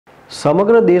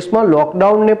સમગ્ર દેશમાં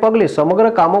લોકડાઉનને પગલે સમગ્ર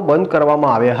કામો બંધ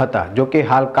કરવામાં આવ્યા હતા। જો કે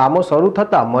હાલ કામો શરૂ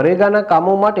થતા મરેગાના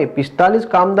કામો માટે 45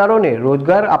 કામદારોને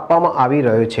રોજગાર આપવામાં આવી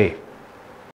રહ્યો છે।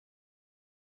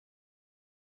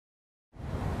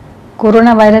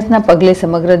 કોરોના વાયરસના પગલે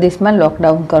સમગ્ર દેશમાં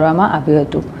લોકડાઉન કરવામાં આવ્યું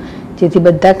હતું, જેથી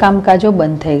બધા કામકાજો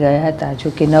બંધ થઈ ગયા હતા।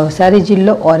 જો કે નવસારી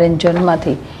જિલ્લો ઓરેન્જ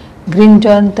ઝોનમાંથી ગ્રીન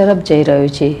ઝોન તરફ જઈ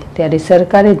રહ્યો છે, ત્યારે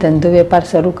સરકારે ધંધો વેપાર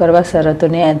શરૂ કરવા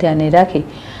શરતોને ધ્યાને રાખી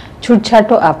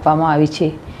છૂટછાટો આપવામાં આવી છે।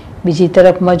 બીજી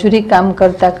તરફ મજૂરી કામ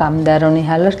કરતા કામદારોની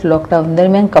હાલત લોકડાઉન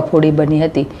દરમિયાન કફોડી બની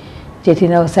હતી, જેથી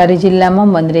નવસારી જિલ્લામાં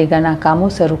મનરેગાના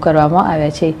કામો શરૂ કરવામાં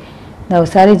આવ્યા છે।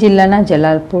 નવસારી જિલ્લાના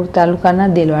જલાલપુર તાલુકાના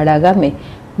દેલવાડા ગામે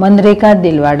મનરેગા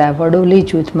દેલવાડા વડોલી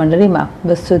જૂથ મંડળીમાં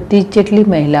 230 જેટલી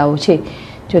મહિલાઓ છે।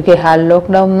 જોકે હાલ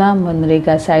લોકડાઉનના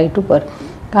મનરેગા સાઇટ ઉપર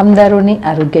કામદારોની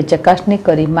આરોગ્ય ચકાસણી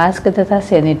કરી માસ્ક તથા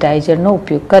સેનિટાઇઝરનો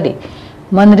ઉપયોગ કરી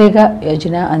મનરેગા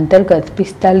યોજના અંતર્ગત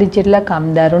 45 જેટલા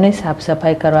કામદારોને સાફ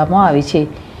સફાઈ કરવામાં આવી છે,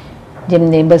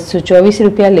 જેમને 224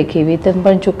 રૂપિયા લેખે વેતન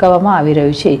પણ ચૂકવવામાં આવી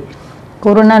રહ્યું છે।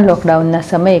 કોરોના લોકડાઉનના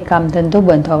સમયે કામ ધંધો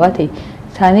બંધ હોવાથી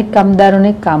સ્થાનિક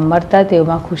કામદારોને કામ મળતા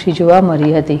તેઓમાં ખુશી જોવા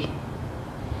મળી હતી।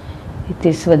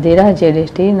 હિતેશ વધેરા,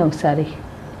 ZSTV નવસારી।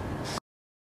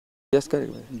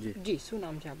 जी શું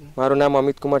નામ છે આપનું? મારું નામ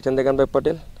અમિત કુમાર ચંદ્રકાંતભાઈ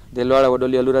પટેલ, દેલવાડા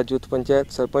વડોલી અલુરા જૂથ પંચાયત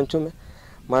સરપંચ છું मैं।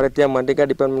 મારે ત્યાં મનરેગા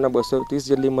ડિપાર્ટમેન્ટના 230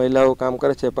 જેટલી મહિલાઓ કામ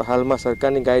કરે છે, પણ હાલમાં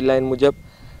સરકારની ગાઈડલાઈન મુજબ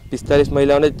 45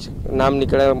 મહિલાઓને જ નામ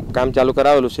નીકળે કામ ચાલુ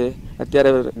કરાવેલું છે।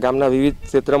 અત્યારે ગામના વિવિધ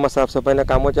ક્ષેત્રોમાં સાફ સફાઈના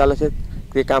કામો ચાલે છે,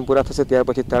 તે કામ પૂરા થશે ત્યાર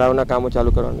પછી તળાવના કામો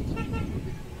ચાલુ કરવાના છે।